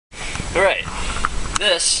Alright,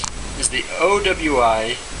 this is the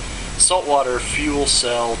OWI saltwater fuel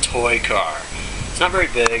cell toy car. It's not very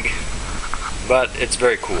big, but it's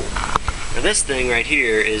very cool. Now this thing right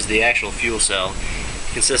here is the actual fuel cell.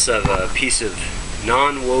 It consists of a piece of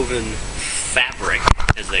non-woven fabric,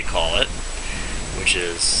 as they call it, which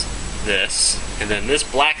is this. And then this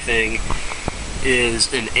black thing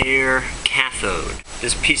is an air cathode.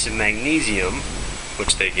 This piece of magnesium,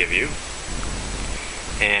 which they give you,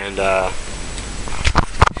 and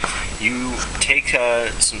you take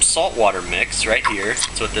some salt water mix right here.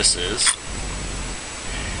 That's what this is.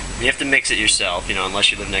 You have to mix it yourself, you know,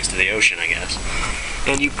 unless you live next to the ocean, I guess.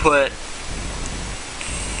 And you put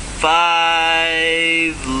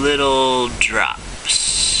 5 little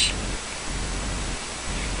drops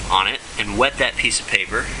on it and wet that piece of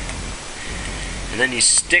paper. And then you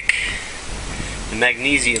stick the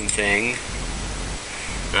magnesium thing,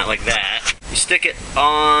 not like that, you stick it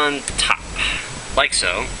on top, like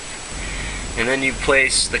so. And then you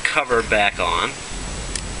place the cover back on.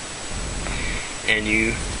 And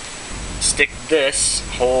you stick this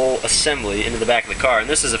whole assembly into the back of the car. And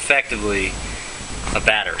this is effectively a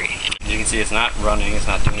battery. As you can see, it's not running, it's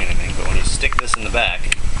not doing anything, but when you stick this in the back,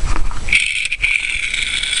 it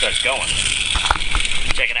starts going.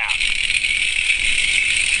 Check it out.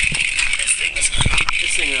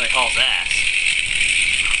 This thing really hauls ass.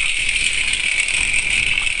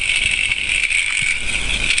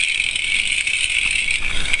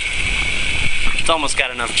 It's almost got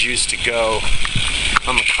enough juice to go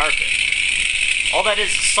on the carpet. All that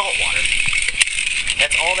is salt water.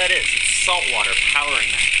 That's all that is. It's salt water powering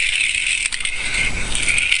that.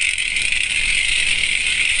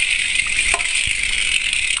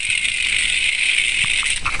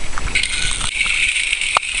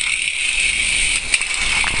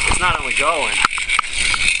 It's not only going,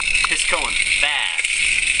 it's going fast.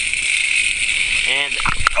 And,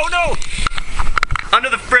 oh no! Under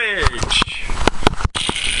the fridge!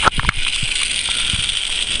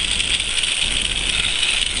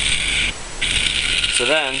 So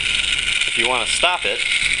then, if you want to stop it,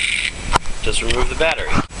 just remove the battery.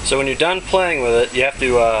 So when you're done playing with it, you have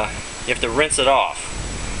to rinse it off.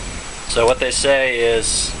 So what they say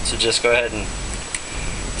is to just go ahead and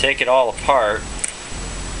take it all apart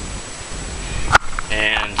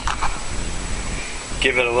and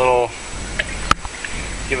give it a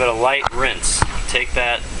light rinse. Take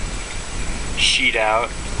that sheet out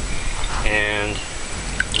and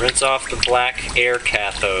rinse off the black air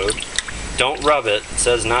cathode. Don't rub it. It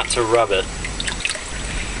says not to rub it.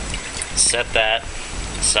 Set that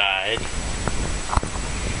aside.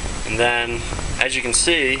 And then, as you can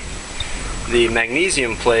see, the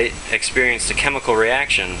magnesium plate experienced a chemical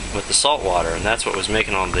reaction with the salt water, and that's what was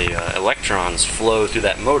making all the electrons flow through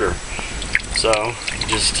that motor. So,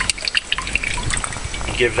 just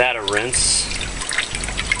give that a rinse.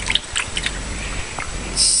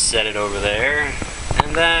 Set it over there.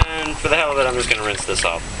 And then, for the hell of it, I'm just going to rinse this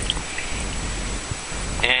off.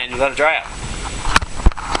 And you let it dry out.